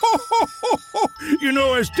You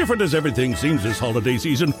know, as different as everything seems this holiday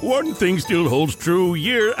season, one thing still holds true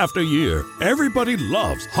year after year. Everybody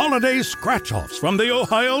loves holiday scratch-offs from the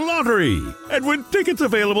Ohio Lottery. And with tickets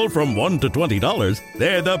available from $1 to $20,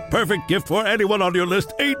 they're the perfect gift for anyone on your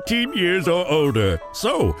list 18 years or older.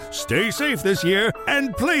 So, stay safe this year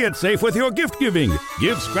and play it safe with your gift giving.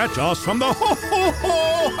 Give scratch-offs from the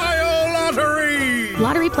Ohio Lottery!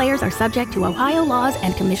 Lottery players are subject to Ohio laws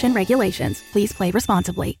and commission regulations. Please play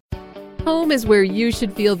responsibly. Home is where you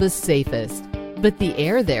should feel the safest, but the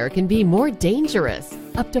air there can be more dangerous,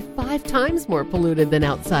 up to 5 times more polluted than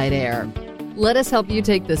outside air. Let us help you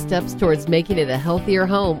take the steps towards making it a healthier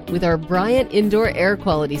home with our Bryant Indoor Air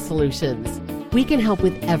Quality Solutions. We can help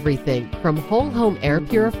with everything from whole home air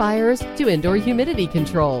purifiers to indoor humidity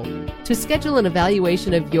control. To schedule an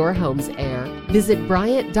evaluation of your home's air, visit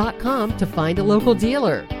Bryant.com to find a local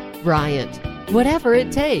dealer. Bryant, whatever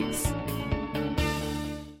it takes.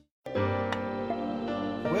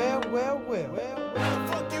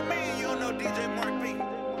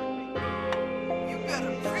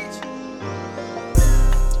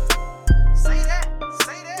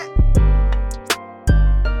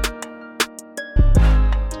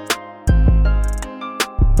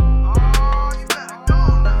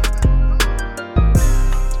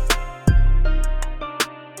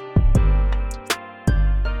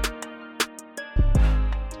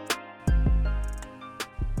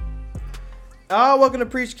 Welcome to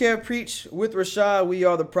Preach Care Preach with Rashad. We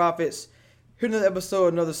are the prophets. Here's another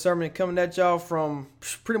episode, another sermon coming at y'all from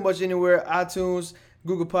pretty much anywhere: iTunes,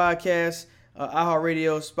 Google Podcasts,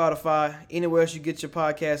 iHeartRadio, Spotify, anywhere else you get your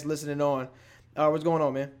podcast listening on. What's going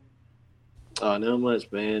on, man? Not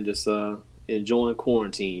much, man. Just enjoying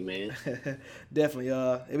quarantine, man. Definitely.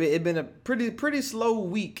 It's been a pretty slow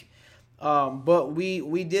week, but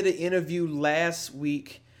we did an interview last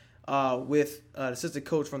week with the assistant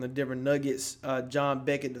coach from the Denver Nuggets, John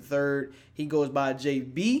Beckett III. He goes by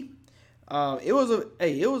JB. It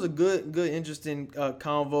was a good, interesting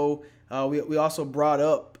convo. We also brought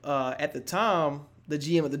up at the time the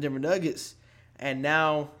GM of the Denver Nuggets, and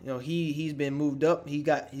now he's been moved up. He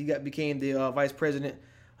became the vice president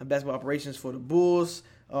of basketball operations for the Bulls.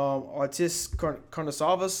 Artis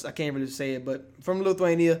Karnasavas, I can't really say it, but from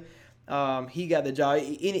Lithuania, he got the job.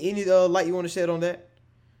 Any light you want to shed on that?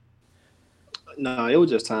 No, it was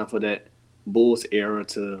just time for that Bulls era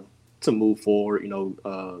to move forward.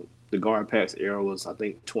 The Guard Packs era was, I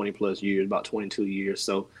think, 20 plus years, about 22 years.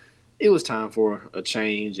 So it was time for a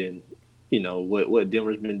change. And, what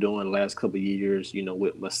Denver's been doing the last couple of years,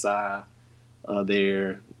 with Masai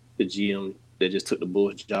there, the GM that just took the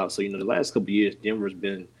Bulls job. So, the last couple of years, Denver's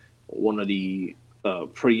been one of the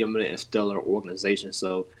preeminent and stellar organizations.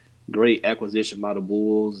 So great acquisition by the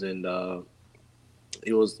Bulls. And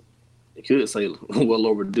it was, you could say, well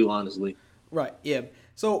overdue, honestly. Right, yeah.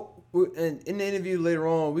 So in the interview later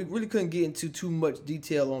on, we really couldn't get into too much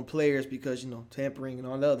detail on players because, tampering and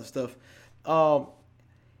all that other stuff.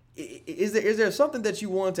 Is there something that you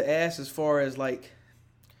wanted to ask as far as, like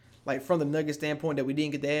from the Nuggets standpoint that we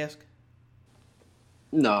didn't get to ask?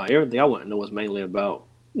 No, everything I wanted to know was mainly about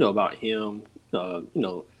him,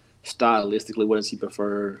 stylistically, what does he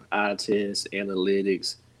prefer, eye test,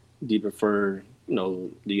 analytics, do you prefer –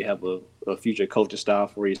 do you have a future coaching style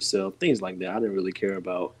for yourself? Things like that. I didn't really care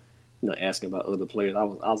about, asking about other players. I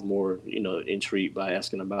was more, intrigued by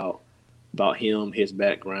asking about him, his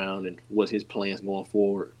background, and what's his plans going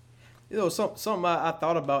forward. Something I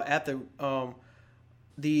thought about after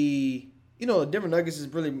the Denver Nuggets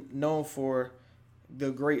is really known for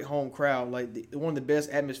the great home crowd, like one of the best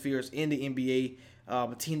atmospheres in the NBA.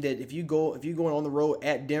 A team that if you're going on the road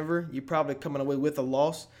at Denver, you're probably coming away with a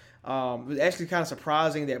loss. It was actually kind of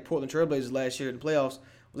surprising that Portland Trailblazers last year in the playoffs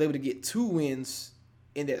was able to get 2 wins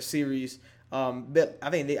in that series. But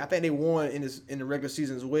I think they won in the regular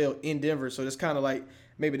season as well in Denver. So it's kind of like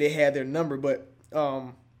maybe they had their number. But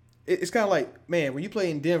it's kind of like, man, when you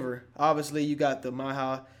play in Denver, obviously you got the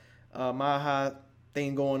Maha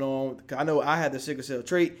thing going on. I know I had the sickle cell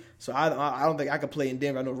trait, so I don't think I could play in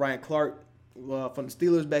Denver. I know Ryan Clark from the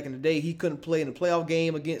Steelers back in the day, he couldn't play in the playoff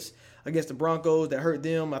game against the Broncos. That hurt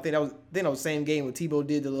them. I think that was the same game when Tebow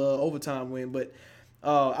did the overtime win. But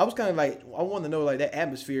I was kind of like, I wanted to know like that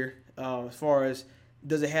atmosphere as far as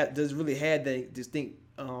does it really have that distinct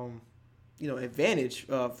advantage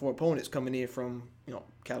for opponents coming in from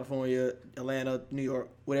California, Atlanta, New York,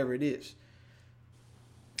 whatever it is.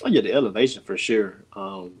 Oh yeah, the elevation for sure.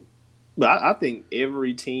 But I think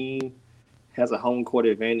every team has a home court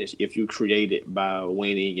advantage if you create it by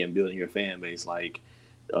winning and building your fan base. Like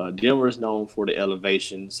Denver is known for the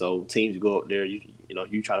elevation, so teams go up there. You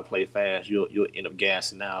try to play fast, you'll end up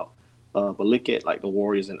gassing out. But look at like the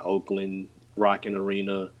Warriors in Oakland, Rockin'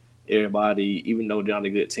 Arena. Everybody, even though they're not a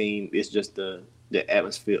good team, it's just the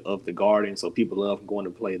atmosphere of the Garden. So people love going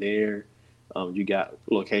to play there. You got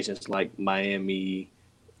locations like Miami,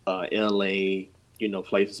 LA,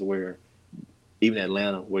 places where even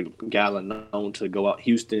Atlanta, where guys are known to go out.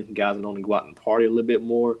 Houston, guys are known to go out and party a little bit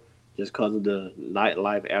more just because of the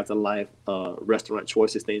nightlife, afterlife, restaurant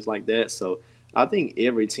choices, things like that. So I think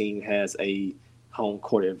every team has a home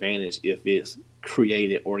court advantage if it's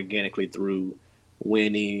created organically through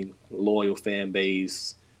winning, loyal fan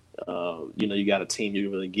base. You got a team you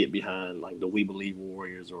really get behind, like the We Believe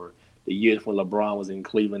Warriors, or the years when LeBron was in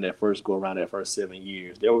Cleveland that first go around that first 7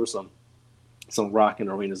 years. There were some rocking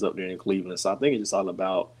arenas up there in Cleveland. So I think it's just all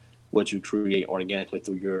about what you create organically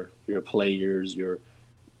through your players, your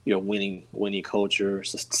winning culture,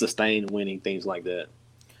 sustained winning, things like that.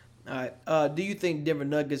 All right. Do you think Denver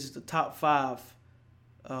Nuggets is the top 5,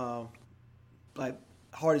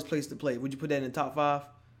 hardest place to play? Would you put that in the top 5?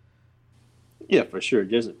 Yeah, for sure.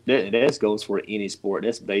 That goes for any sport.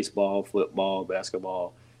 That's baseball, football,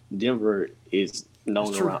 basketball. Denver is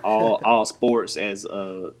known around all sports as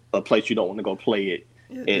a place you don't want to go play it.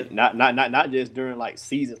 Yeah. And not just during like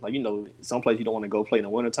seasons. Like, some place you don't want to go play in the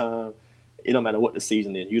wintertime. It don't matter what the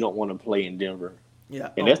season is. You don't want to play in Denver. Yeah.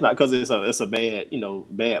 And that's not because it's a bad,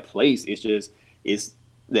 bad place. It's just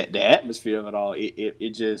that the atmosphere of it all.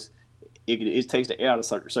 It takes the air out of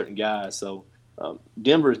certain guys. So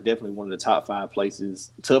Denver is definitely one of the top 5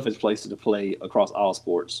 toughest places to play across all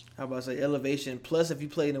sports. How about say elevation? Plus, if you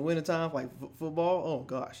play in the wintertime, like football, oh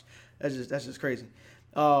gosh, that's just crazy.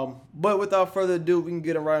 But without further ado, we can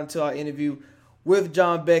get right into our interview with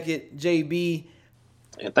John Beckett, JB.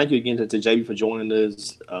 And thank you again to JB for joining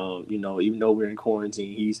us. Even though we're in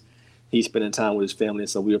quarantine, he's spending time with his family,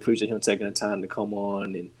 so we appreciate him taking the time to come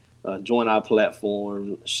on and join our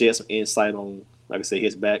platform, share some insight on, like I said,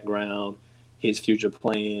 his background, his future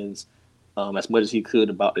plans, as much as he could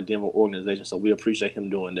about the Denver organization. So we appreciate him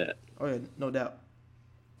doing that. Oh, yeah, no doubt.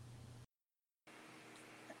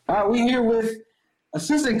 All right, we're here with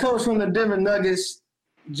assistant coach from the Denver Nuggets,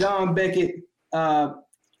 John Beckett.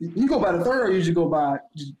 You go by the third, or you should go by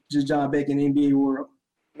just John Beckett in the NBA world?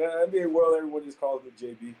 No, NBA world, everyone just calls me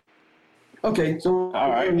JB. Okay, so all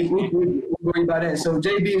right, we'll worry about that. So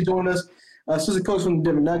JB is joining us, assistant coach from the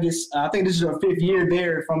Denver Nuggets. I think this is our 5th year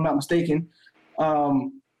there, if I'm not mistaken.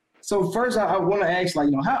 So first, I want to ask,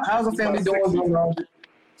 how's the family doing?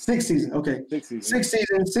 6th season, okay.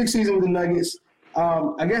 6th season with the Nuggets.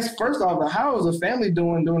 I guess first off, how is the family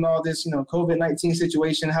doing all this, COVID-19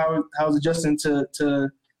 situation? How's adjusting to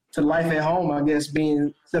life at home? I guess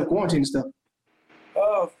being self-quarantine and stuff.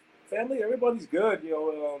 Family, everybody's good.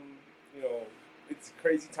 It's a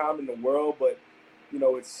crazy time in the world, but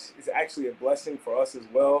it's actually a blessing for us as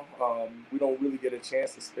well. We don't really get a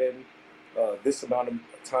chance to spend this amount of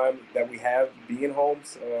time that we have being home,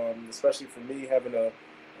 especially for me having a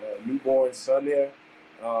newborn son there.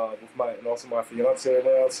 And also my fiance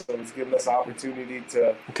around, so it's giving us an opportunity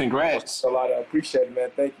to. Congrats! I appreciate it,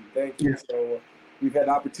 man. Thank you. Yeah. So we've had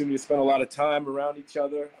the opportunity to spend a lot of time around each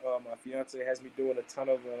other. My fiance has me doing a ton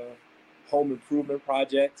of home improvement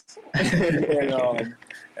projects, and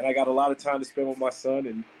I got a lot of time to spend with my son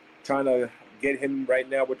and trying to get him. Right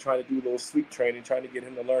now, we're trying to do a little sleep training, trying to get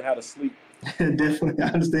him to learn how to sleep. Definitely, I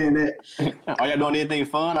understand that. Are y'all doing anything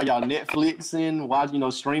fun? Are y'all Netflixing, watching,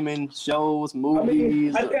 streaming shows,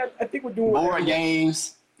 movies? I think we're doing board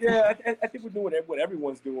games. Yeah, I think we're doing what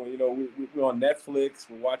everyone's doing. We're on Netflix.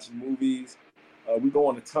 We're watching movies. We go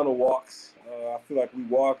on a ton of walks. I feel like we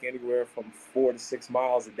walk anywhere from 4 to 6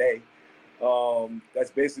 miles a day. That's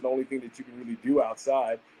basically the only thing that you can really do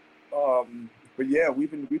outside. But yeah, we've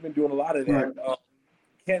been doing a lot of that. Right.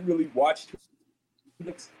 Can't really watch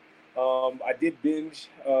Netflix. I did binge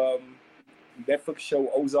Netflix show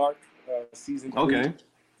Ozark season 3. Okay.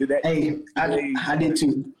 Did that? Hey, I did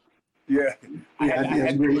too. Yeah, I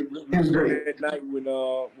had it was great at night when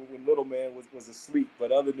little man was asleep.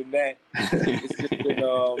 But other than that,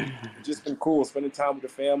 it's just been cool spending time with the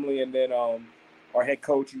family, and then our head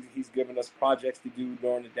coach he's given us projects to do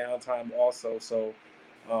during the downtime also. So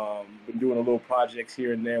been doing a little projects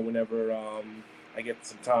here and there whenever I get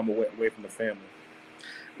some time away from the family.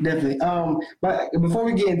 Definitely. But before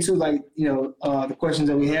we get into the questions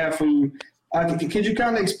that we have for you, could you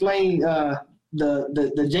kind of explain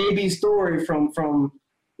the JB story from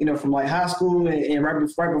like high school and right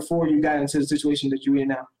before you got into the situation that you're in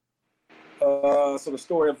now? So the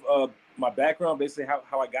story of my background, basically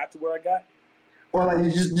how I got to where I got. Or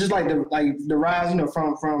just like the rise,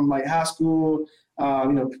 from like high school,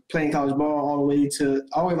 playing college ball all the way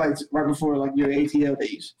like right before like your ATL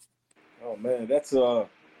days. Oh man, that's a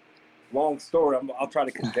long story. I'll try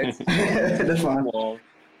to condense it. That's fine.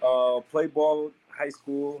 Played ball high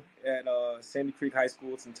school at Sandy Creek High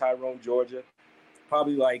School. It's in Tyrone, Georgia.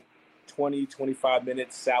 Probably like 20, 25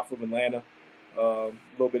 minutes south of Atlanta, a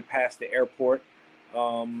little bit past the airport.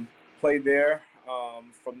 Played there.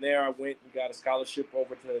 From there, I went and got a scholarship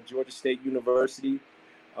over to Georgia State University.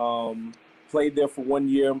 Played there for 1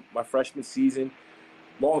 year, my freshman season.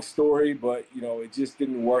 Long story, but, it just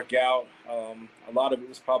didn't work out. A lot of it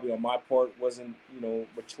was probably on my part. Wasn't,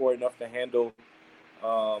 mature enough to handle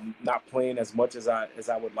not playing as much as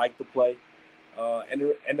I would like to play.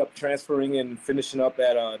 End up transferring and finishing up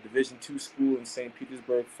at a Division II school in St.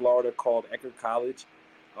 Petersburg, Florida, called Beckett College.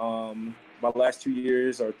 My last 2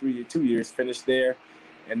 years, or 2 years, finished there.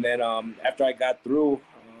 And then after I got through,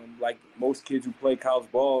 like most kids who play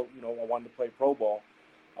college ball, I wanted to play pro ball.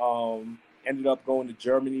 Ended up going to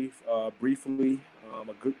Germany briefly.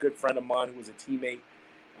 A good friend of mine who was a teammate,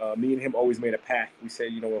 me and him always made a pact. We said,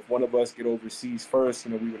 if one of us get overseas first,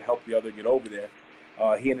 we would help the other get over there.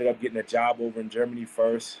 He ended up getting a job over in Germany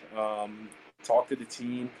first. Talked to the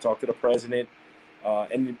team, talked to the president,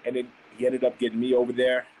 and then he ended up getting me over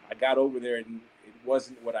there. I got over there, and it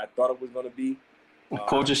wasn't what I thought it was going to be.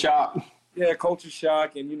 Culture shock. Yeah, culture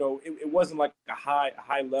shock, and it wasn't like a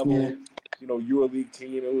high level, EuroLeague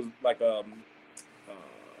team. It was like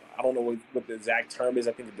I don't know what the exact term is.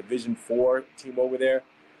 I think a Division IV team over there.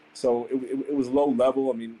 So it was low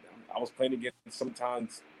level. I mean, I was playing against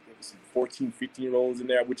sometimes some 14, 15-year-olds in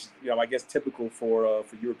there, which I guess typical for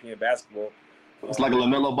European basketball. It's like a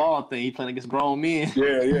LaMelo Ball thing. He playing against grown men.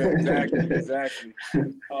 Yeah, exactly.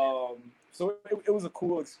 So it was a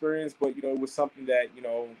cool experience, but it was something that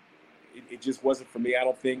it just wasn't for me. I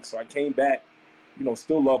don't think so. I came back,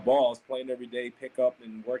 still love ball. I was playing every day, pick up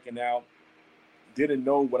and working out. Didn't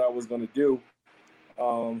know what I was going to do.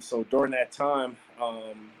 So during that time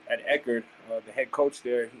at Eckerd, the head coach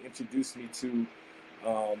there, he introduced me to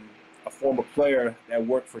a former player that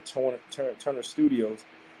worked for Turner Studios.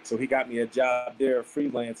 So he got me a job there,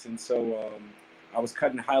 freelancing. So I was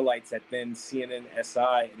cutting highlights at then CNN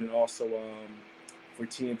SI, and then also for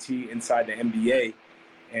TNT inside the NBA.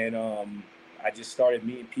 And I just started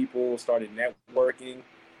meeting people, started networking.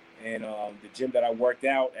 And the gym that I worked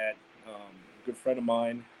out at, a good friend of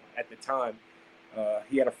mine at the time,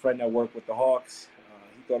 he had a friend that worked with the Hawks.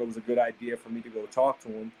 He thought it was a good idea for me to go talk to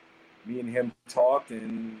him. Me and him talked,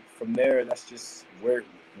 and from there, that's just where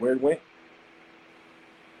it went.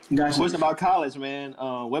 Gotcha. Question about college, man.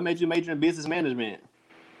 What made you major in business management?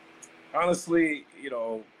 Honestly,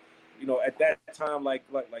 at that time, like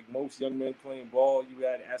most young men playing ball, you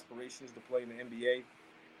had aspirations to play in the NBA.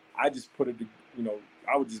 I just put it,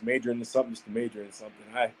 I would just major into something just to major in something.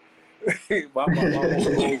 My whole goal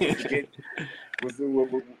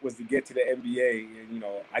was to get to the NBA, and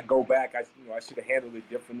I go back. I should have handled it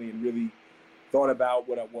differently and really thought about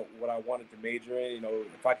what I wanted to major in.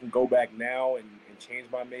 If I can go back now and change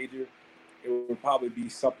my major, it would probably be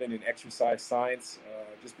something in exercise science,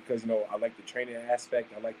 just because I like the training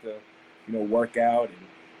aspect. I like to work out,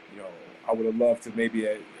 and I would have loved to maybe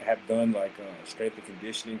have done like a strength and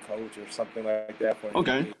conditioning coach or something like that.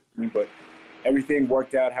 Okay. But everything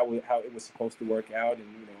worked out how it was supposed to work out, and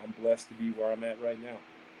I'm blessed to be where I'm at right now.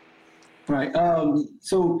 Right.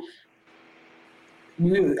 So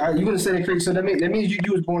you going to say Creek? So that means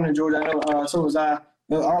you was born in Georgia. I know. So was I.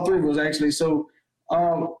 All three of us actually. So,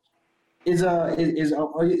 is are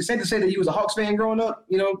you safe to say that you was a Hawks fan growing up?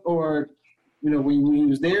 Or when you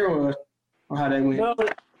was there, or how that went? No,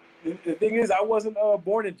 the thing is, I wasn't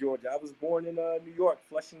born in Georgia. I was born in New York,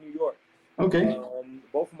 Flushing, New York. Okay.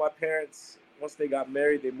 Both of my parents, once they got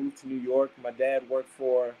married, they moved to New York. My dad worked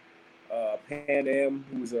for Pan Am,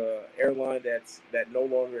 who's an airline that no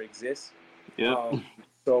longer exists. Yeah.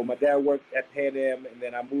 So my dad worked at Pan Am, and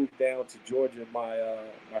then I moved down to Georgia my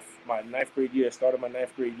ninth grade year. Started my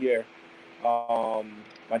ninth grade year.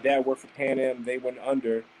 My dad worked for Pan Am. They went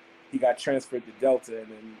under. He got transferred to Delta,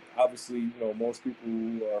 and then obviously, most people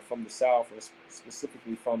who are from the South, or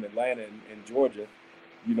specifically from Atlanta and Georgia,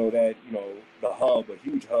 that the hub, a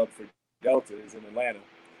huge hub for Delta, is in Atlanta.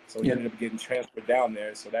 So he ended up getting transferred down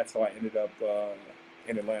there. So that's how I ended up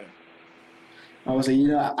in Atlanta. I was say,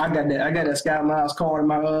 I got that Sky Miles card in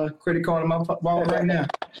my credit card in my wallet right now.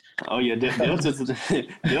 Oh yeah,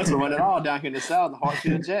 Delta run it all down here in the South,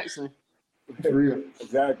 Hartsfield, Jackson. For real.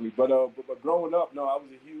 Exactly. But growing up, no, I was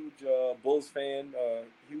a huge Bulls fan,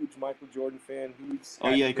 huge Michael Jordan fan. Oh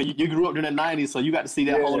yeah, because you grew up during the '90s, so you got to see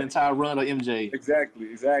that whole entire run of MJ. Exactly,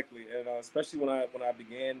 and especially when I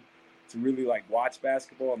began to really watch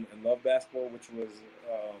basketball and love basketball, which was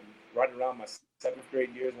right around my 7th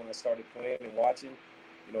grade years when I started playing and watching.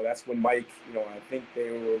 That's when Mike, I think they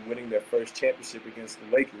were winning their first championship against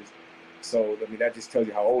the Lakers. So, I mean, that just tells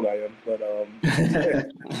you how old I am. But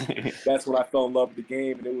that's when I fell in love with the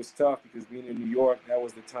game. And it was tough because being in New York, that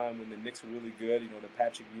was the time when the Knicks were really good. The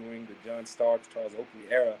Patrick Ewing, the John Starks, Charles Oakley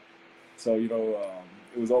era. So,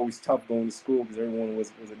 it was always tough going to school because everyone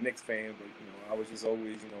was a Knicks fan. But, I was just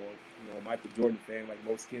always, a Michael Jordan fan like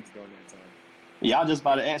most kids during that time. Yeah, I was just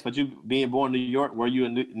about to ask, but you being born in New York, were you a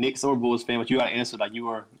Knicks or Bulls fan? But you got to answer like you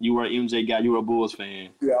were an MJ guy, you were a Bulls fan.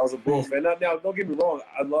 Yeah, I was a Bulls fan. Now, don't get me wrong,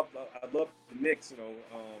 I love the Knicks.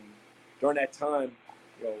 During that time,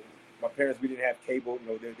 my parents, we didn't have cable.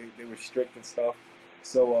 They were strict and stuff.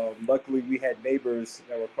 So luckily, we had neighbors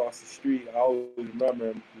that were across the street. I always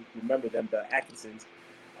remember them, the Atkinsons.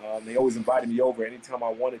 They always invited me over anytime I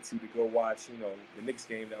wanted to go watch, the Knicks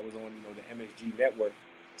game that was on, the MSG network.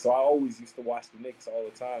 So I always used to watch the Knicks all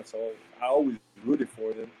the time. So I always rooted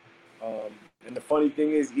for them. And the funny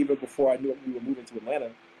thing is, even before I knew we were moving to Atlanta,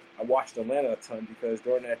 I watched Atlanta a ton because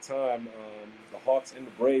during that time, the Hawks and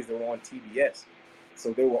the Braves, they were on TBS.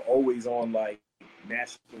 So they were always on, like,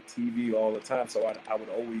 national TV all the time. So I would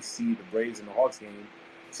always see the Braves and the Hawks game.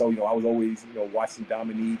 So, I was always, watching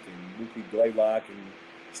Dominique and Mookie Blaylock and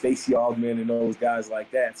Stacey Augmon and those guys like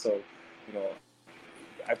that. So,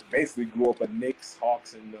 I basically grew up a Knicks,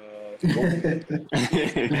 Hawks, and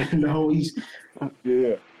No, East.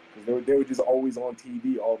 Yeah, because they were just always on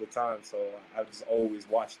TV all the time, so I just always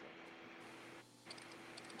watched them.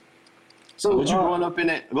 So, was you growing up in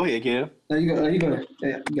that? Go ahead, Kev. No, you go.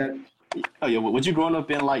 Yeah, you got it. Oh yeah, was you growing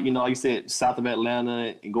up in like like you said, south of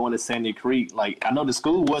Atlanta and going to Sandy Creek? Like I know the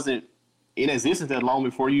school wasn't in existence that long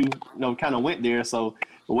before you kind of went there. So,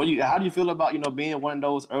 how do you feel about being one of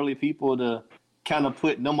those early people to kind of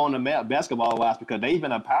put them on the map basketball-wise, because they've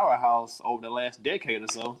been a powerhouse over the last decade or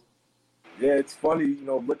so? Yeah, it's funny,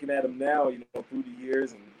 looking at them now, through the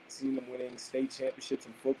years and seeing them winning state championships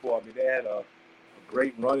in football. I mean, they had a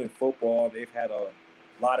great run in football. They've had a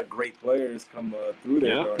lot of great players come through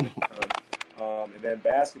there during that time. And then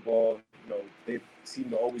basketball, they seem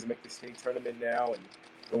to always make the state tournament now and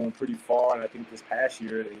going pretty far. And I think this past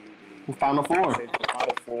year they Final Four.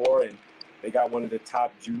 Final Four, and they got one of the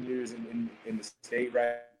top juniors in the state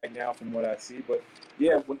right now from what I see. But,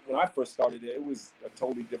 yeah, when I first started it was a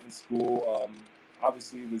totally different school.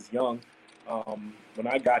 Obviously, it was young. When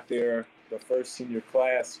I got there, the first senior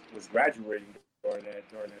class was graduating during that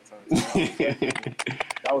time. So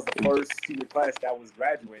that was the first senior class that was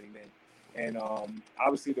graduating then. And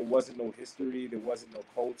obviously, there wasn't no history. There wasn't no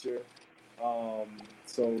culture.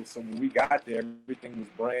 So when we got there, everything was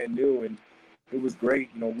brand new, and it was great.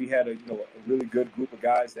 We had a really good group of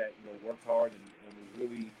guys that worked hard and were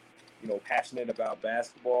really passionate about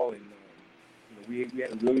basketball, and we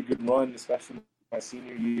had a really good run, especially my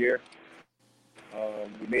senior year.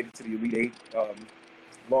 We made it to the Elite Eight,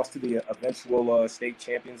 lost to the eventual state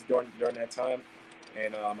champions during that time,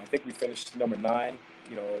 and I think we finished number 9.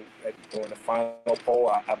 During the final poll,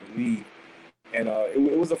 I believe, and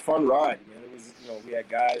it was a fun ride. It was we had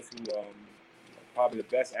guys who. Probably the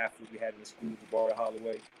best athlete we had in the school, Jabari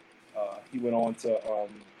Holloway. He went on to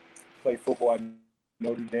play football at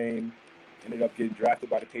Notre Dame, ended up getting drafted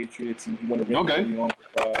by the Patriots. He won a ring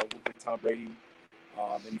with Tom Brady,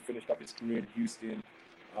 and he finished up his career in Houston.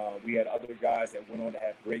 We had other guys that went on to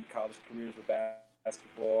have great college careers with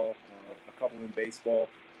basketball, a couple in baseball.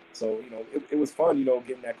 So, it was fun,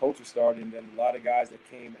 getting that culture started. And then a lot of guys that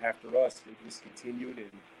came after us, they just continued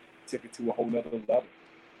and took it to a whole nother level.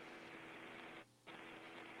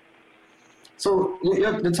 So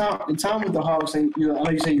the time with the Hawks, and I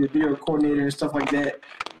know you say you're the video coordinator and stuff like that.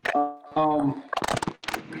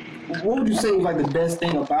 What would you say was like the best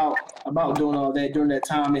thing about doing all that during that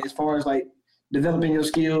time, as far as like developing your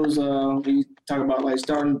skills? We talk about like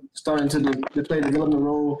starting to play development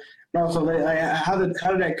role, but also like, how did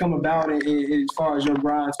that come about, as far as your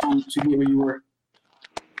grind to get where you were?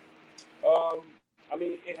 I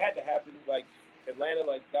mean, it had to happen. Like Atlanta,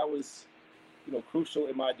 like that was. Crucial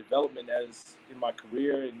in my development in my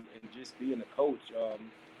career and just being a coach.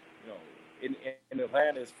 In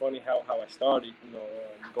Atlanta, it's funny how I started.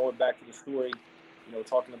 Going back to the story,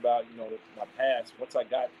 talking about my past. Once I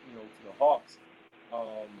got to the Hawks,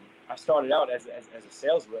 I started out as a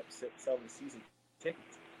sales rep, selling season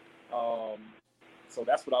tickets. So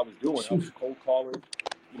that's what I was doing. I was cold calling.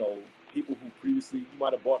 People who previously you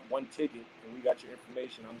might have bought one ticket and we got your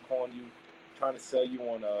information. I'm calling you, trying to sell you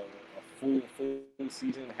on a full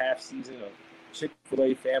season, half season, a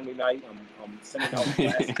Chick-fil-A family night. I'm sending out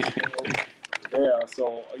classes.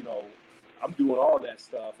 So I'm doing all that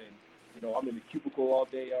stuff, and I'm in the cubicle all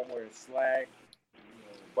day. I'm wearing slack,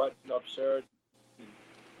 button-up shirt. And,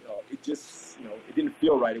 it just, it didn't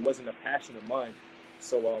feel right. It wasn't a passion of mine.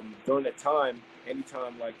 So during that time,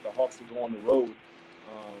 anytime like the Hawks would go on the road,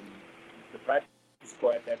 the practice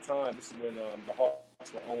squad at that time, this is when the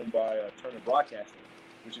Hawks were owned by Turner Broadcasting,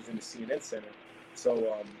 which is in the CNN Center. So,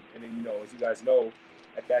 and then, as you guys know,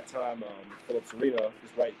 at that time, Phillips Arena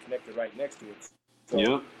is connected right next to it. So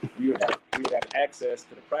yep. we would have access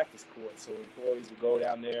to the practice court. So employees would go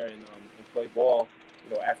down there and play ball,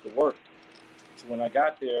 after work. So when I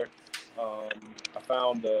got there, I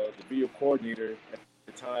found the video coordinator at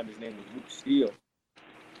the time. His name was Luke Steele.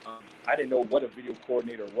 I didn't know what a video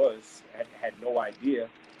coordinator was. I had no idea.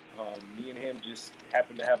 Me and him just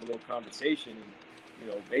happened to have a little conversation,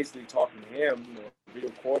 and basically talking to him. Video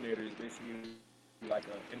coordinator is basically like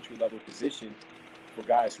an entry-level position for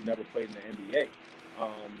guys who never played in the NBA.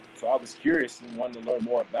 So I was curious and wanted to learn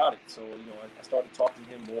more about it. So I started talking to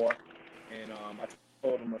him more, and I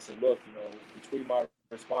told him, I said, look, between my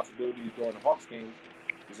responsibilities during the Hawks game,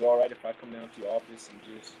 is it all right if I come down to your office and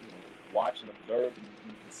just watch and observe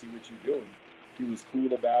and see what you're doing? He was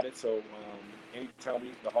cool about it. So anytime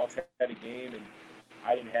the Hawks had a game and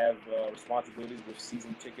I didn't have responsibilities with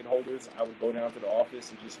season ticket holders, I would go down to the office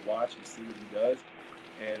and just watch and see what he does.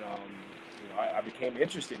 And I became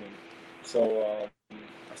interested in it. So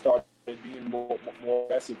I started being more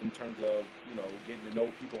aggressive in terms of getting to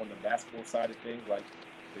know people on the basketball side of things, like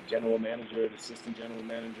the general manager, the assistant general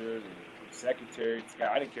manager, the secretary.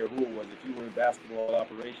 I didn't care who it was. If you were in basketball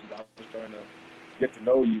operations, I was trying to get to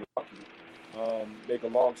know you. Make a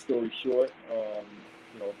long story short,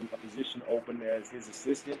 a position open as his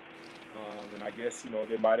assistant, and I guess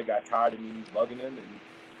they might have got tired of me bugging him,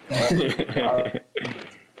 and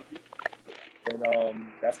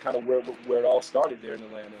that's kind of where it all started there in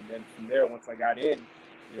Atlanta. And then from there, once I got in,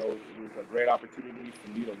 it was a great opportunity for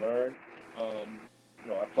me to learn.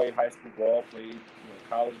 I played high school ball, played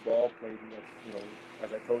college ball, played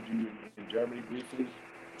as I told you in Germany briefly.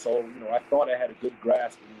 So I thought I had a good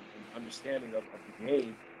grasp and understanding of the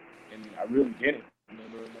game, and I really didn't. I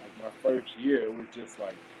remember like my first year, it was just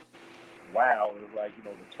like, wow. It was like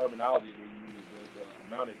the terminology they use, the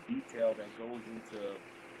amount of detail that goes into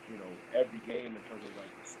every game in terms of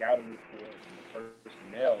like the scouting report and the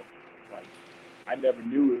personnel. Like I never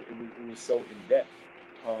knew it was so in depth.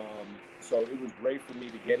 So it was great for me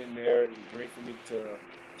to get in there. It was great for me to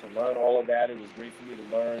learn all of that. It was great for me to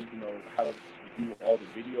learn, how to do all the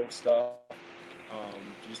video stuff,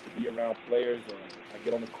 just to be around players. I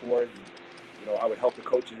get on the court and, I would help the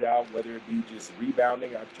coaches out, whether it be just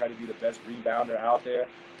rebounding. I'd try to be the best rebounder out there,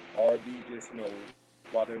 or be just,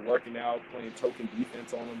 while they're working out, playing token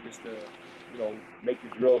defense on them, just to, make the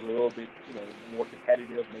drills a little bit, more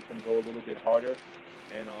competitive, make them go a little bit harder.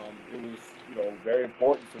 And it was, very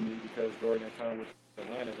important for me because during that time with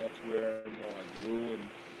Atlanta, that's where, I grew, and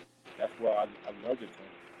that's where I learned it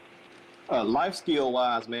from. Life skill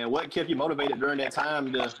wise, man, what kept you motivated during that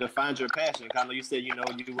time to find your passion? Kind of, you said,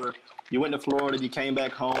 you went to Florida, you came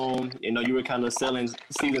back home, you were kind of selling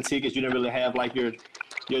season tickets. You didn't really have like your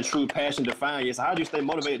true passion to find you. So how did you stay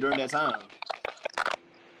motivated during that time?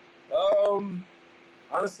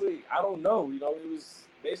 Honestly, I don't know. It was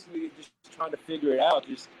basically just trying to figure it out,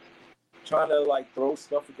 just trying to like throw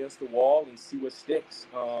stuff against the wall and see what sticks.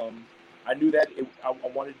 I knew that I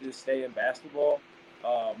wanted to stay in basketball.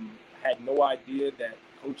 Had no idea that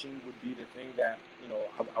coaching would be the thing that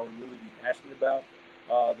I would really be passionate about.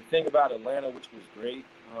 The thing about Atlanta, which was great,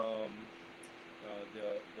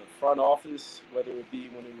 the front office, whether it be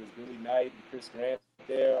when it was Billy Knight and Chris Grant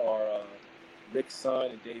there, or Rick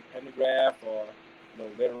Son and Dave Pendergraph, or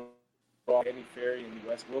later on Danny Ferry and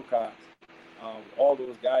Wes Wilcox, all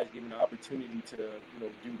those guys gave me the opportunity to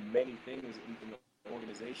do many things in the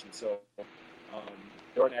organization. So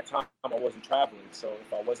during that time, I wasn't traveling. So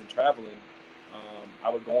if I wasn't traveling, I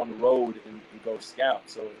would go on the road and go scout.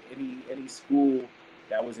 So any school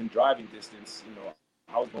that was in driving distance,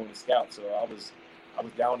 I was going to scout. So I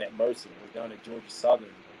was down at Mercer, I was down at Georgia Southern,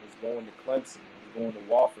 I was going to Clemson, I was going to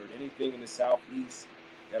Wofford, anything in the Southeast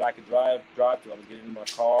that I could drive to. I was getting in my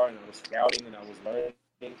car and I was scouting and I was learning.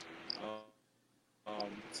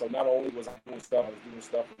 So not only was I doing stuff, I was doing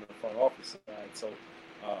stuff in the front office side. So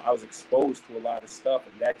I was exposed to a lot of stuff,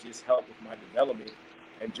 and that just helped with my development.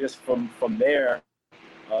 And just from there,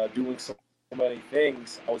 doing so many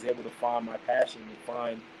things, I was able to find my passion and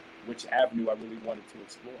find which avenue I really wanted to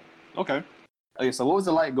explore. Okay, so what was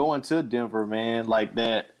it like going to Denver, man? Like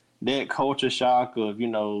that culture shock of,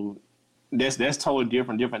 that's totally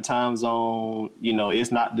different time zone.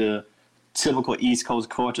 It's not the typical East Coast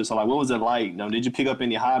culture. So, like, what was it like? You know, did you pick up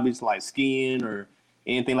any hobbies like skiing or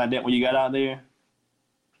anything like that when you got out there?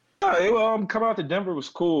 Coming out to Denver was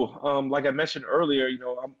cool. Like I mentioned earlier,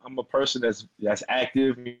 I'm a person that's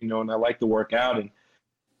active, and I like to work out. And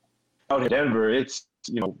out in Denver, it's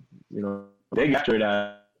they get after it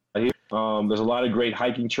out here. There's a lot of great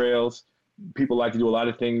hiking trails. People like to do a lot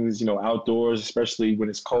of things, outdoors, especially when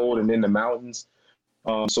it's cold and in the mountains.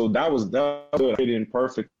 So that was good. I fit in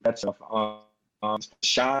perfect. That stuff.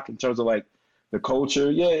 Shock in terms of like the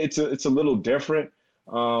culture. Yeah, it's a little different.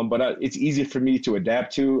 But it's easy for me to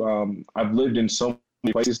adapt to. I've lived in so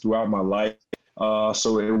many places throughout my life,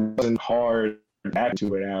 so it wasn't hard to adapt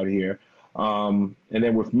to it out here. And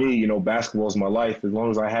then with me, basketball is my life. As long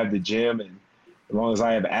as I have the gym and as long as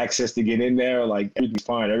I have access to get in there, like everything's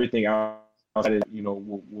fine. Everything outside,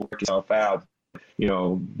 will work itself out.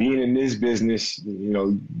 Being in this business,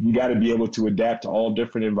 you got to be able to adapt to all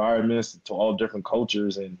different environments, to all different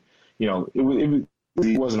cultures, and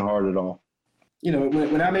it wasn't hard at all.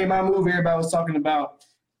 When I made my move, everybody was talking about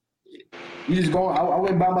you just going. I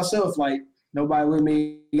went by myself, like nobody with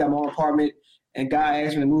me. Got my own apartment, and guy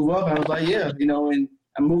asked me to move up. And I was like, yeah, and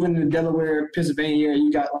I'm moving to Delaware, Pennsylvania.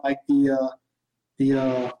 You got like the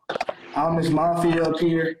Amish mafia up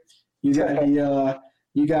here. You got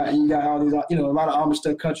you got all these, a lot of Amish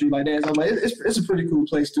stuff country like that. So I'm like, it's a pretty cool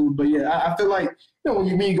place too. But yeah, I feel like when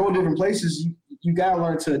you go to different places, you gotta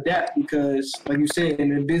learn to adapt because, like you said,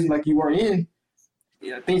 in a business like you were in.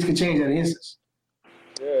 Yeah, things can change at an instance.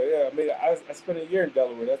 Yeah. I mean, I spent a year in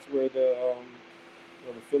Delaware. That's where the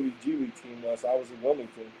Philly G League team was. I was in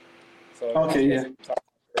Wilmington. So okay, yeah.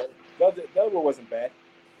 Delaware wasn't bad.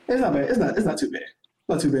 It's not bad. It's not too bad.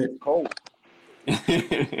 Not too bad. Cold.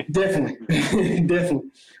 Definitely. Definitely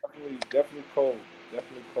cold.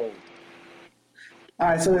 Definitely cold. All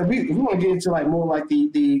right, so if we want to get into like more like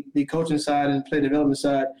the coaching side and play development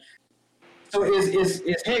side. So is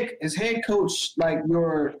head coach like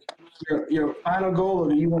your final goal, or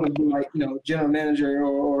do you want to be like general manager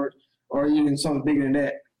or even something bigger than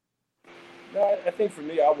that? No, I think for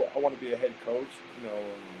me, I want to be a head coach.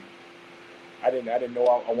 I didn't know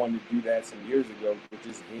I wanted to do that some years ago, but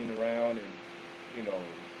just being around and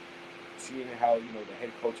seeing how the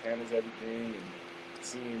head coach handles everything and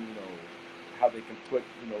seeing how they can put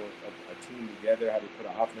a team together, how they put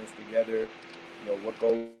an offense together. What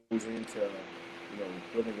goes into,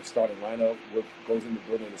 building a starting lineup, what goes into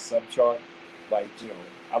building a sub chart. Like,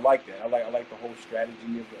 I like that. I like the whole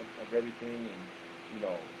strategy of everything. And,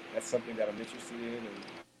 that's something that I'm interested in. And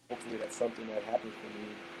hopefully that's something that happens for me,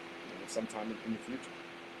 sometime in the future.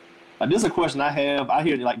 This is a question I have. I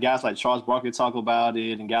hear like guys like Charles Barkley talk about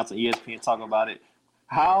it and guys on ESPN talk about it.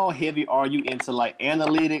 How heavy are you into like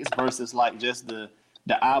analytics versus like just the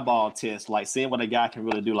eyeball test, like seeing what a guy can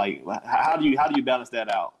really do? Like, how do you balance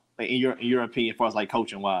that out, like, in your opinion, as far as like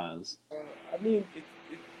coaching wise? I mean,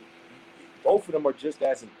 both of them are just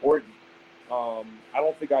as important. I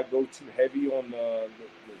don't think I go too heavy on the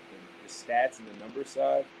stats and the number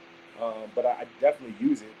side, but I definitely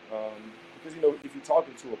use it because if you're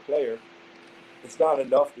talking to a player, it's not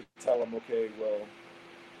enough to tell them, okay, well,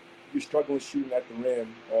 you're struggling shooting at the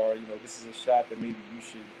rim, or this is a shot that maybe you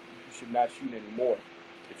should not shoot anymore.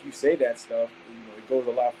 If you say that stuff, it goes a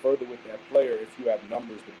lot further with that player if you have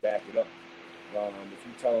numbers to back it up. If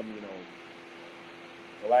you tell them,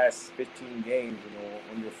 the last 15 games,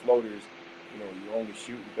 on your floaters, you're only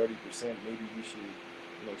shooting 30%, maybe you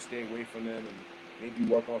should, stay away from them and maybe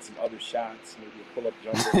work on some other shots, maybe a pull-up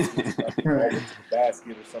jumper, over to the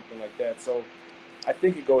basket or something like that. So I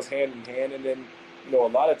think it goes hand in hand. And then, a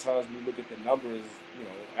lot of times when you look at the numbers,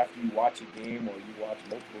 after you watch a game or you watch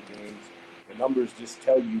multiple games, the numbers just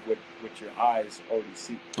tell you what your eyes already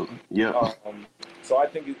see. Yeah. So I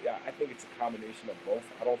think it's a combination of both.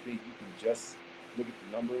 I don't think you can just look at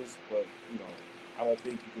the numbers, but I don't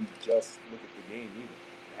think you can just look at the game either.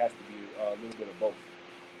 It has to be a little bit of both.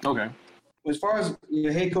 Okay. As far as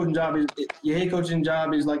your head coaching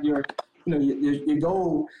job is like your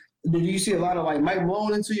goal. Do you see a lot of like Mike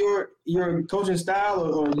Malone into your coaching style,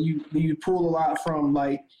 or do you pull a lot from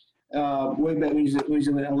like way back when you was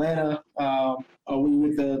in Atlanta, or we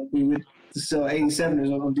with the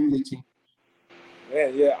 87ers on the D-League team?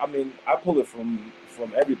 Yeah. I mean, I pull it from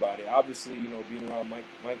everybody. Obviously, being around Mike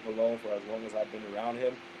Malone for as long as I've been around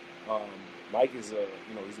him, Mike is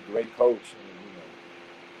he's a great coach. And,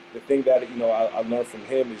 the thing that I learned from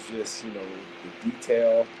him is just the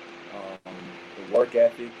detail, the work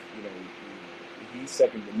ethic. He's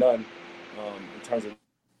second to none in terms of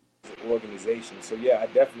the organization. So yeah,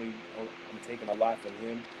 I'm taking a lot from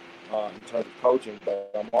him. in terms of coaching,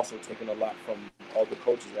 but I'm also taking a lot from all the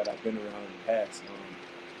coaches that I've been around in the past.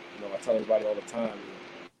 I tell everybody all the time,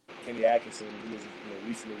 Kenny Atkinson, he was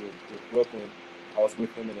recently with Brooklyn. I was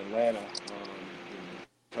with him in Atlanta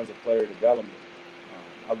in terms of player development.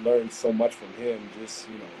 I learned so much from him, just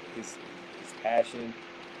his passion,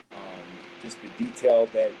 just the detail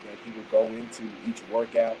that he would go into each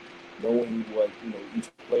workout, knowing what each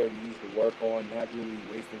player needs to work on, not really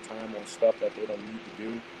wasting time on stuff that they don't need to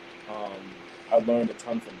do. I learned a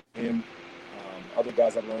ton from him. Other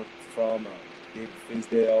guys I learned from, David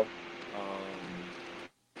Finsdale,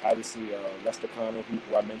 obviously Lester Connell,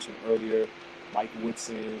 who I mentioned earlier, Mike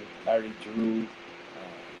Woodson, Larry Drew,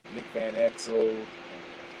 Nick Van Exel,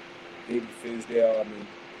 David Finsdale.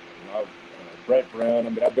 Brett Brown.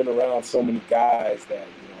 I've been around so many guys that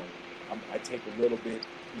I take a little bit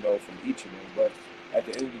from each of them. But at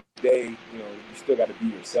the end of the day, you still got to be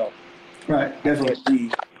yourself. Right.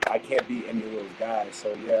 Definitely. I can't be any of those guys.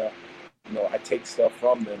 So yeah, I take stuff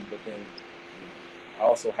from them, but then I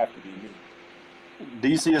also have to be me. Do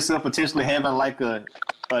you see yourself potentially having like a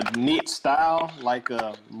niche style, like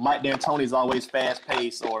Mike D'Antoni's always fast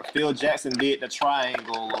paced, or Phil Jackson did the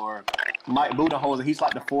triangle, or Mike Budenholzer, he's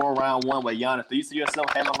like the 4-round one with Giannis? Do you see yourself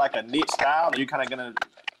having like a niche style, or are you kind of gonna,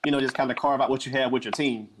 just kind of carve out what you have with your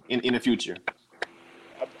team in the future?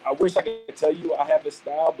 I wish I could tell you I have a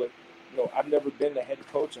style, but I've never been the head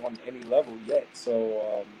coach on any level yet.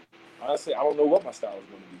 So honestly, I don't know what my style is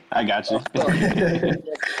going to be. I got you.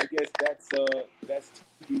 I guess that's to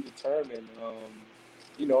be determined.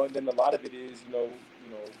 And then a lot of it is,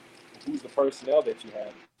 who's the personnel that you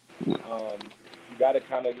have. You got to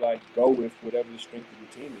kind of like go with whatever the strength of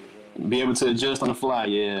your team is. Be able to adjust on the fly,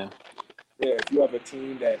 yeah. Yeah, if you have a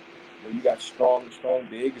team that you got strong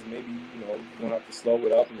bigs, maybe you're gonna have to slow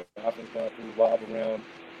it up, and the offense gonna have to revolve around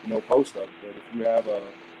post up. But if you have a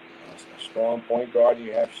strong point guard and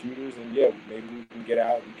you have shooters, and yeah, maybe we can get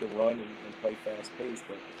out, we can run and play fast pace.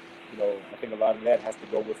 But I think a lot of that has to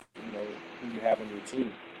go with who you have on your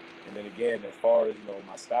team. And then again, as far as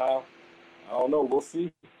my style, I don't know. We'll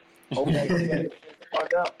see. Hopefully, I can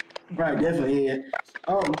find out. Right, definitely. Yeah.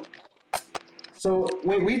 So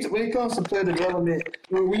when it comes to player development,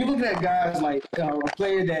 when you look at guys like a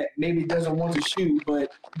player that maybe doesn't want to shoot, but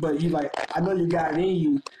you like, I know you got it in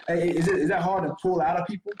you. Is that hard to pull out of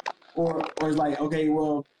people, or is like, okay,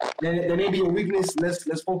 well, there may be a weakness.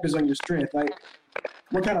 Let's focus on your strength. Like,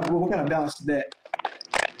 what kind of balance is that?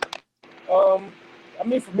 For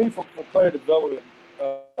me, for player development,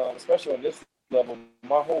 especially on this level,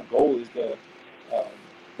 my whole goal is to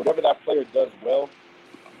whatever that player does well,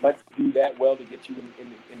 let's do that well to get you in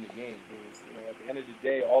the game. Because at the end of the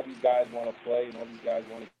day, all these guys want to play and all these guys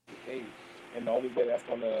want to get paid, and the only way that's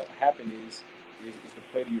going to happen is to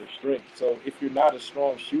play to your strength. So if you're not a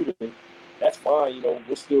strong shooter, that's fine.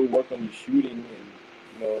 We'll still work on your shooting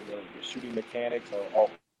and the shooting mechanics or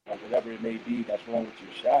whatever it may be that's wrong with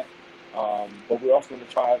your shot. But we're also going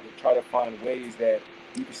to try to find ways that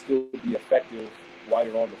you can still be effective while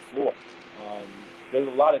you're on the floor. There's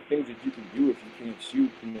a lot of things that you can do if you can't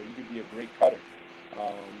shoot. You can be a great cutter.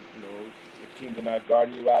 If teams are not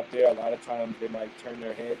guarding you out there, a lot of times they might turn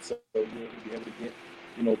their heads so you'll be able to get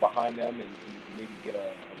behind them and maybe get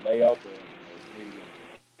a layup or maybe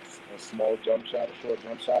a small jump shot, a short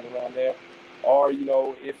jump shot around there. Or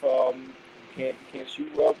if you can't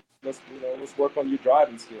shoot well, let's work on your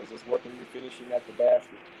driving skills. Let's work on your finishing at the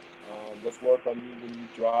basket. Let's work on you when you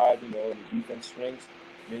drive. And the defense strengths.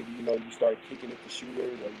 Maybe you start kicking at the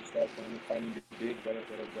shooters, or you start finding your bigs that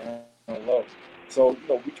are down low. So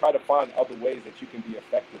we try to find other ways that you can be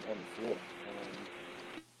effective on the floor.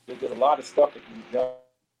 There's a lot of stuff that can be done.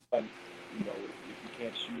 If you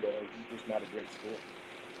can't shoot or you're just not a great scorer.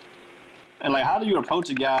 And how do you approach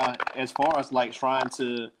a guy as far as trying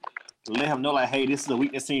to let him know hey, this is a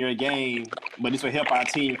weakness in your game, but this will help our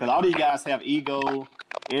team? Because all these guys have ego.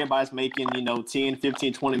 Everybody's making, 10,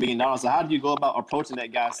 15, $20 million. So how do you go about approaching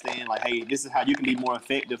that guy saying hey, this is how you can be more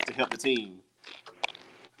effective to help the team?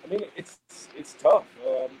 It's tough.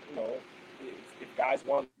 If guys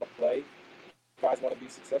want to play, guys want to be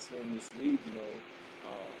successful in this league,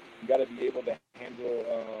 you got to be able to handle,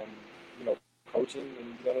 coaching, and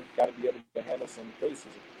you got to be able to handle some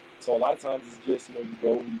criticism. So a lot of times it's just, you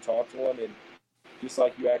go and you talk to them, and just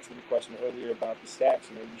like you asked me the question earlier about the stats,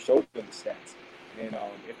 you show them the stats. And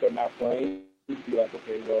if they're not playing, you'd be like,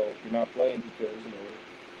 okay, well, you're not playing because,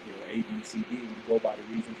 A, B, C, D, you go by the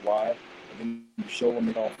reasons why, and then you show them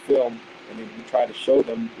it on film, and then you try to show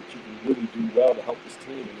them that you can really do well to help this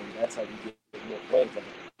team, and then that's how you get more plays.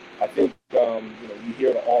 I think, you hear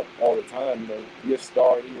it all the time, be a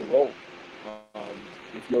star in your role.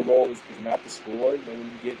 if your role is not to score, when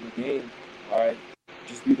you get in the game, all right,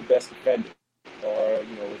 just be the best defender. Or,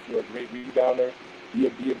 if you're a great rebounder, be a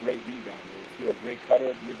great rebounder. If you're a great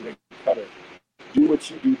cutter, be a great cutter. Do what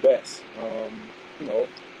you do best.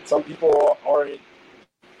 Some people aren't,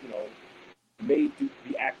 made to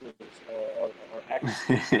be actors or actors.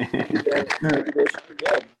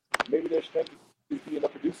 Maybe their strength is being a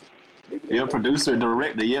producer. You're a producer,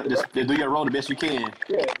 director. Yep, just do your role the best you can.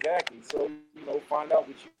 Yeah, exactly. So, find out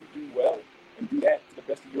what you do well and do that to the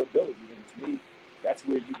best of your ability. And to me, that's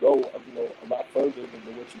where you go, a lot further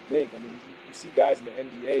than what you think. I mean, you see guys in the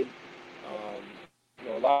NBA,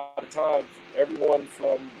 a lot of times, everyone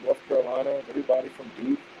from North Carolina, everybody from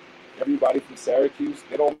Duke, everybody from Syracuse,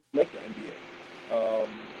 they don't make the NBA.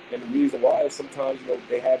 And the reason why is sometimes,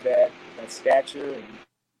 they have that stature and,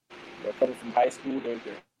 coming from high school, they're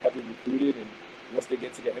heavily recruited, and once they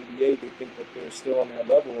get to the NBA, they think that they're still on that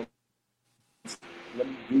level. Let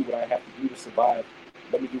me do what I have to do to survive.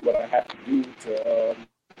 Let me do what I have to do to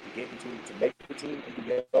get to make the team and to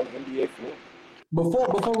get on the NBA floor.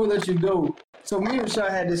 Before we let you go, so me and Sean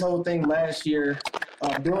had this whole thing last year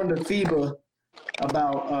during the FIBA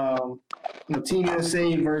about Team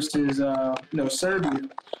USA versus Serbia,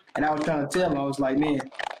 and I was trying to tell him, I was like, man,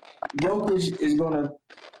 Jokic is gonna,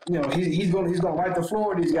 he's gonna wipe the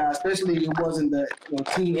floor with these guys, especially if it wasn't the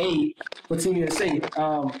Team A for Team USA.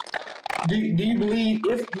 Do you believe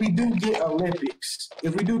if we do get Olympics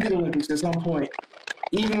at some point,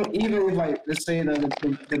 even if, like, let's say the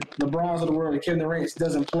LeBrons of the world and Kevin Durant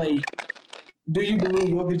doesn't play, do you believe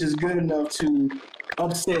Jokic is good enough to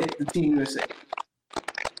upset the Team USA?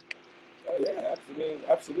 Yeah,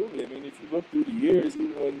 absolutely. I mean, if you look through the years,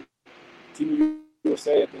 even when Team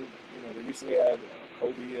USA, I think, they recently had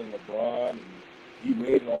Kobe and LeBron and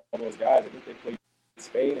D-Wade and all those guys. I think they played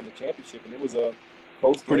Spain in the championship, and it was a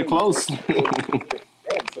close game. Pretty close. So,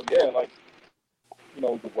 yeah,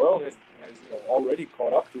 the world has already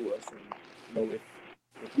caught up to us. And,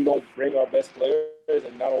 if we don't bring our best players,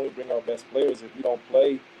 and not only bring our best players, if we don't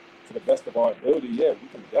play to the best of our ability, yeah, we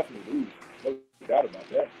can definitely lose. No doubt about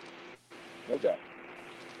that. No doubt.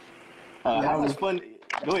 How much fun?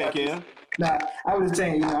 Go ahead, Kel. Nah, I was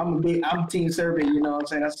saying, I'm Team Serbia, what I'm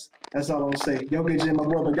saying? That's all I'm saying. Jokic and my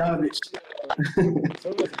boy Bogdanovic.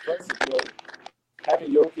 Serbia's impressive,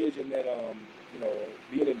 having Jokic and then,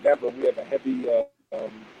 being in Denver, we have a heavy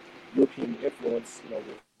European influence,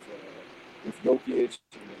 with Jokic.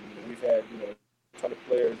 And, we've had, a ton of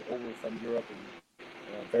players over from Europe and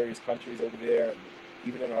various countries over there. And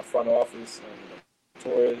even in our front office,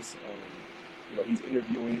 Torres, he's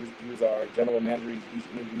interviewing. He was our general manager. He's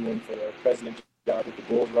interviewing for the president's job with the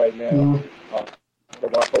Bulls right now. Mm-hmm. One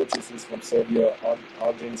of our coaches is from Serbia,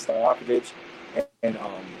 Arjen Stojakovic, and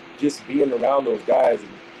just being around those guys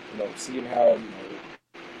and seeing how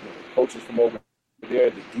coaches from over there,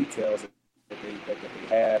 the details that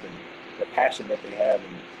they have and the passion that they have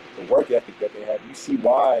and the work ethic that they have. You see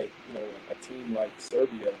why a team like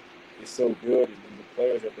Serbia is so good, and the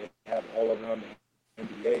players that they have all around the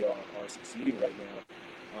NBA are succeeding right now.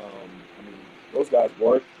 Those guys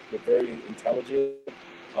work. They're very intelligent,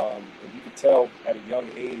 and you can tell at a young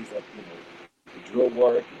age that the drill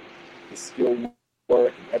work, the skill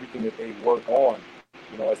work, and everything that they work on.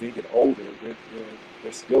 As they get older,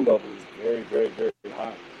 their skill level is very, very, very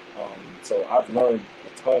high. So I've learned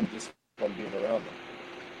a ton just from being around them.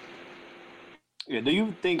 Yeah, do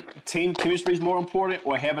you think team chemistry is more important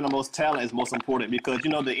or having the most talent is most important? Because,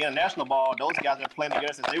 the international ball, those guys are playing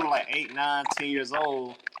together since they were like 8, 9, 10 years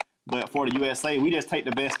old. But for the USA, we just take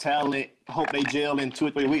the best talent, hope they gel in 2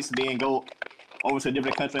 or 3 weeks, and then go over to a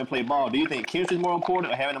different country and play ball. Do you think chemistry is more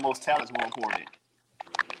important or having the most talent is more important?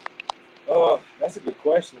 That's a good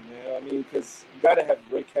question, man. Because you got to have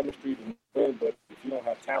great chemistry to win, but if you don't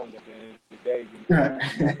have talent at the end of the day,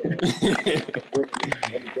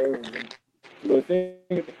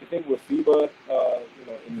 the thing with FIBA,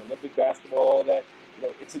 in the Olympic basketball, all that,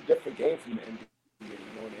 it's a different game from the NBA.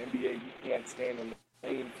 In the NBA, you can't stand on the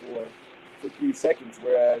lane for 3 seconds,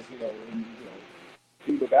 whereas, in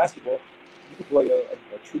FIBA basketball, you can play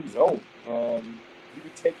a true zone. You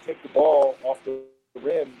can take the ball off the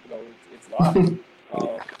rim, it's live.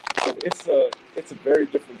 So it's a very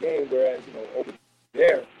different game. Whereas over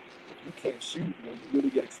there, if you can't shoot, you really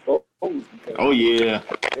get exposed because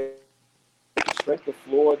the strength of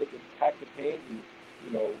floor, they can pack the paint. And,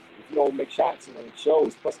 if you don't make shots, it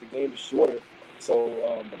shows. Plus the game is shorter,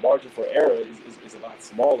 so the margin for error is a lot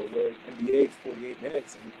smaller. Where NBA is 48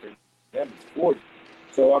 minutes, and for them it's 40.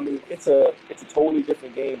 So it's a totally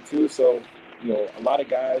different game too. So a lot of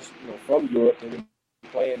guys from Europe, they've been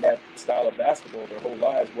playing that style of basketball their whole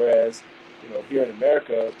lives, whereas here in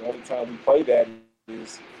America, the only time we play that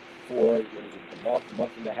is for a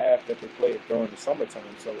month and a half that they play it during the summertime.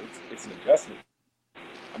 So it's an adjustment.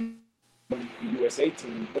 The USA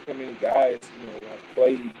team, look how many guys, have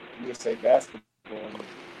played USA basketball and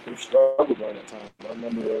who struggled during that time. I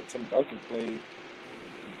remember Tim Duncan played.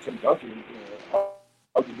 Tim Duncan,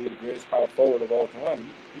 arguably the greatest power forward of all time.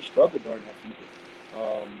 He struggled during that season.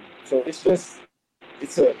 So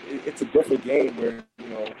it's a different game where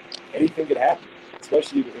anything could happen,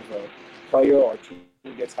 especially if a player or team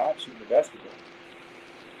gets hot shooting the basketball.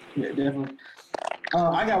 Yeah, definitely.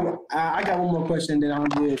 I got one more question, then I'm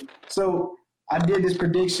good. So I did this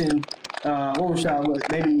prediction.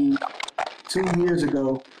 Maybe 2 years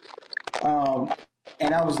ago,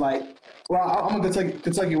 and I was like, well, I'm a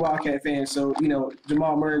Kentucky Wildcat fan, so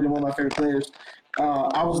Jamal Murray is one of my favorite players.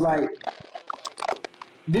 I was like,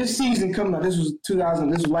 this season coming up, this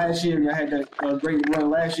was last year, and I had that great run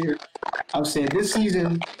last year. I said this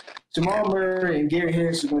season, Jamal Murray and Gary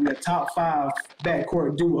Harris are going to be a top 5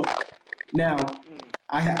 backcourt duo. Now,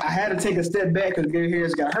 I had to take a step back because Gary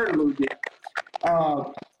Harris got hurt a little bit.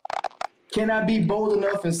 Can I be bold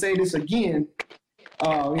enough and say this again?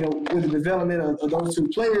 With the development of those two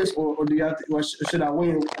players, or should I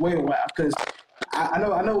wait a while? Because I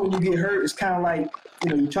know when you get hurt, it's kind of like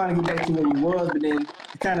you're trying to get back to where you was, but then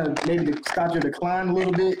you kind of maybe start your decline a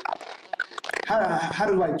little bit. How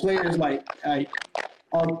do players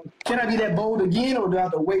can I be that bold again, or do I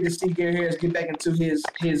have to wait to see Gary Harris get back into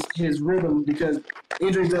his rhythm, because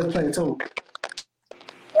injuries does play a toll?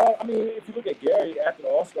 If you look at Gary after the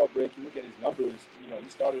All-Star break, you look at his numbers. He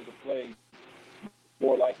started to play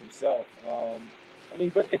more like himself.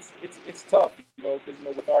 But it's tough, because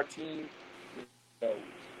with our team,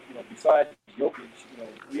 besides Jokic,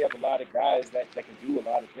 we have a lot of guys that can do a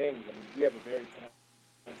lot of things. We have a very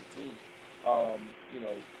talented team.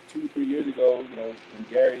 2-3 years ago, when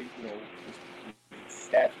Gary, his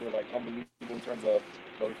stats were unbelievable in terms of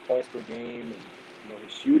his points per game and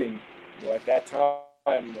his shooting. At that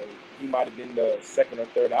time, he might have been the second or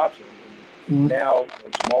third option. And now,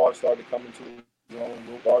 Jamal started coming to his own.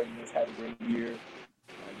 Will Barton has had a great year.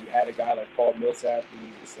 You had a guy like Paul Millsap,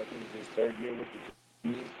 who's his third year with the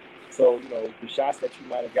team. So, the shots that you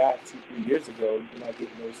might have got 2-3 years ago, you're not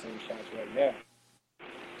getting those same shots right now.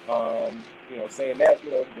 Saying that,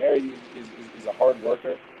 Gary is a hard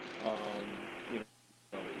worker.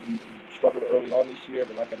 He struggled early on this year,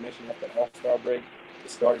 but like I mentioned, after the All-Star break, it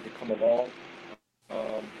started to come along.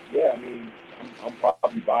 I'm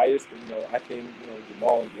probably biased, but, I think,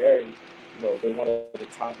 Jamal and Gary, they're one of the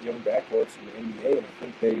top young backcourts in the NBA, and I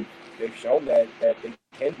think they've shown that they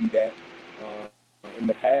can be that in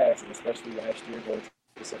the past, and especially last year going to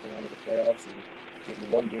the second round of the playoffs and getting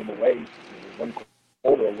one game away, one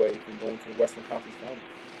quarter away from going to the Western Conference Finals.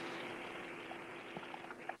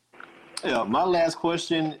 Yeah, my last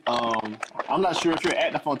question. I'm not sure if you're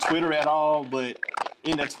active on Twitter at all, but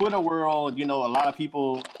in the Twitter world, a lot of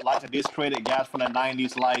people like to discredit guys from the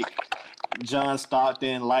 90s like John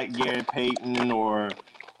Stockton, like Gary Payton, or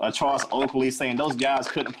Charles Oakley, saying those guys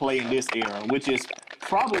couldn't play in this era, which is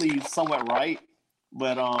probably somewhat right.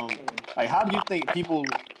 But how do you think people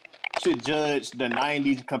should judge the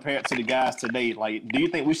 90s compared to the guys today? Do you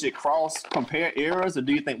think we should compare eras, or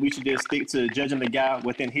do you think we should just stick to judging the guy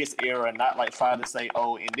within his era and not try to say,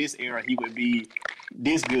 oh, in this era he would be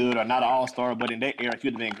this good or not an all-star, but in that era he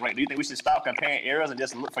would have been great? Do you think we should stop comparing eras and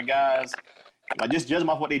just look for guys, just judge them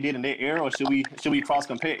off what they did in their era, or should we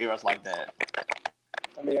cross-compare eras like that?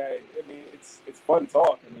 It's fun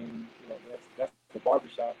talk. That's the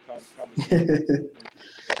barbershop conversation.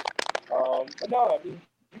 But no, you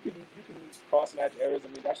can cross match eras.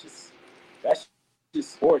 That's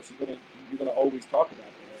just sports. You're gonna always talk about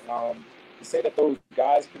that. To say that those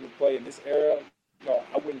guys couldn't play in this era, no,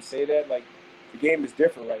 I wouldn't say that. The game is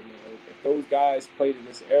different right now. If those guys played in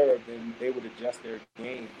this era, then they would adjust their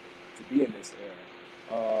game to be in this era.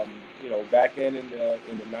 Back then in the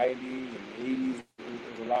 90s and the 80s,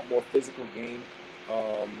 it was a lot more physical game.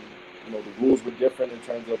 The rules were different in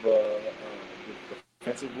terms of the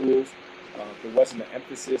defensive rules. There wasn't an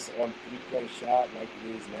emphasis on three-point shot like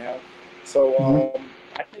it is now. So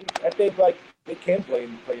I think they can play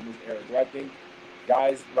in this era. Do I think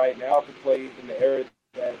guys right now could play in the era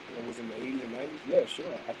that was in the 80s and 90s? Yeah,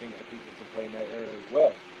 sure. I think they can play in that era as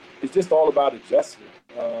well. It's just all about adjustment.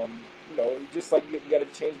 Just like you got to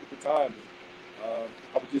change with the time. I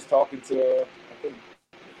was just talking to I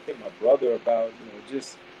think my brother about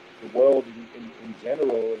just the world in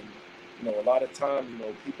general, and a lot of times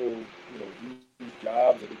people lose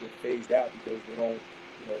jobs or they get phased out because they don't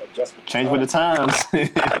adjust with change with the times.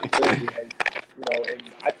 And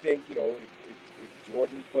I think think, if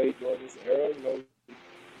Jordan played during this era,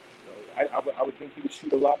 I would think he would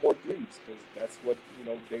shoot a lot more threes because that's what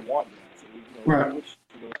they want now. So Right. he would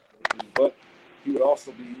shoot a lot more threes, but he would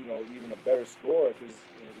also be even a better scorer because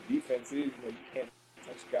the defense is you can't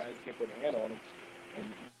touch guys, can't put a hand on them, and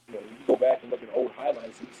you go back and look at old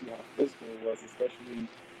highlights and you see how physical it was, especially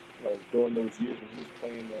during those years when he was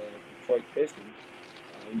playing the Detroit Pistons.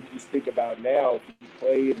 You just think about now if he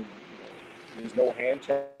played and there's no hand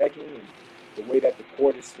checking and the way that the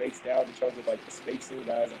court is spaced out in terms of like the spacing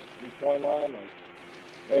guys on the 3-point line,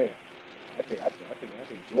 man, I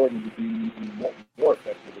think Jordan would be even more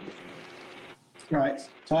effective in this game. Right.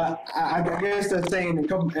 So I guess they're saying in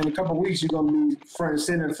a couple of weeks you're gonna be front and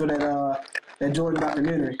center for that Jordan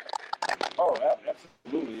documentary. Oh,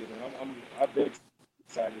 absolutely. I've been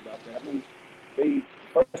excited about that. I mean,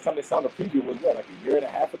 first time they saw the preview was like a year and a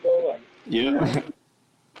half ago. Yeah.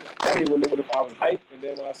 I was hyped, and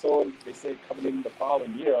then when I saw it, they said coming in the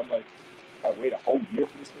following year, I'm like, I wait a whole year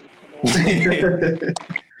for this thing to come on.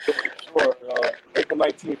 Sure. April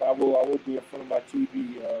 19th, I will be in front of my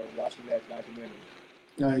TV watching that documentary.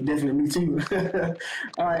 Definitely, me too.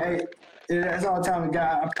 All right, hey, that's all the time we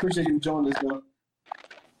got. I appreciate you joining us, though.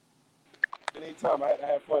 Anytime, I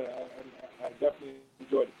had fun. I definitely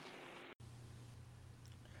enjoyed it.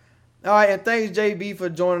 All right, and thanks, JB, for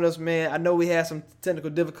joining us, man. I know we had some technical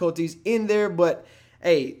difficulties in there, but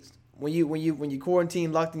hey, when you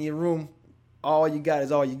quarantine locked in your room, all you got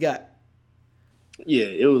is all you got. Yeah,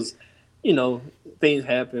 it was, things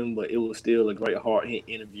happened, but it was still a great hard-hit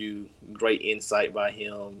interview, great insight by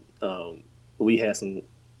him. We had some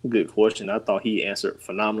good questions. I thought he answered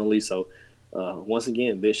phenomenally. So, once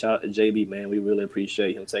again, big shout out to JB, man. We really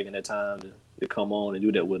appreciate him taking that time to come on and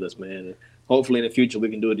do that with us, man. And hopefully in the future we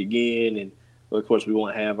can do it again. And, of course, we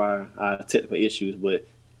won't have our technical issues. But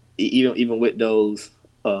even with those,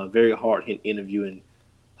 very hard-hit interview, and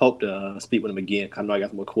hope to speak with him again. I know I got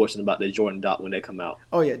some more questions about the Jordan doc when they come out.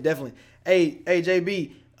 Oh, yeah, definitely. Hey, JB,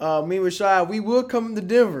 me and Rashad, we will come to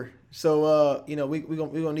Denver. So, we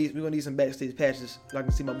gonna need some backstage passes so I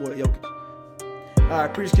can see my boy Jokic. All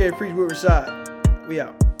right, preach with Rashad. We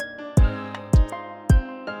out.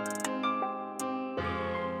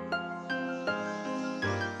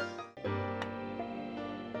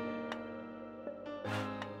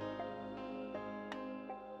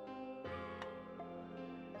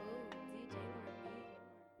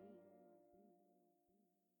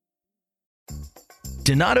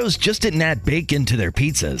 Donato's just didn't add bacon to their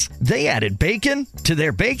pizzas. They added bacon to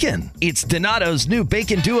their bacon. It's Donato's new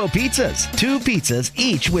Bacon Duo pizzas. 2 pizzas,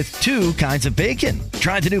 each with 2 kinds of bacon.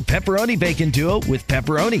 Try the new Pepperoni Bacon Duo with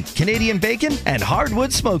pepperoni, Canadian bacon, and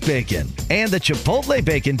hardwood smoked bacon. And the Chipotle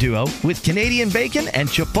Bacon Duo with Canadian bacon and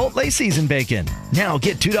Chipotle seasoned bacon. Now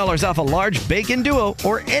get $2 off a large Bacon Duo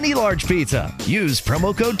or any large pizza. Use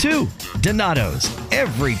promo code 2. Donato's.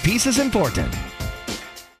 Every piece is important.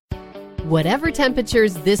 Whatever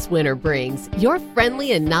temperatures this winter brings, your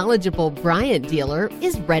friendly and knowledgeable Bryant dealer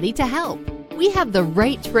is ready to help. We have the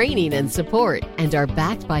right training and support and are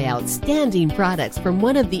backed by outstanding products from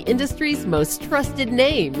one of the industry's most trusted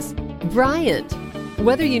names, Bryant.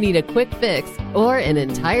 Whether you need a quick fix or an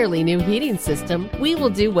entirely new heating system, we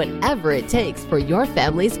will do whatever it takes for your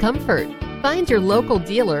family's comfort. Find your local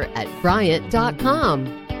dealer at Bryant.com.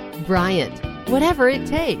 Bryant, whatever it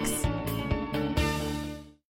takes.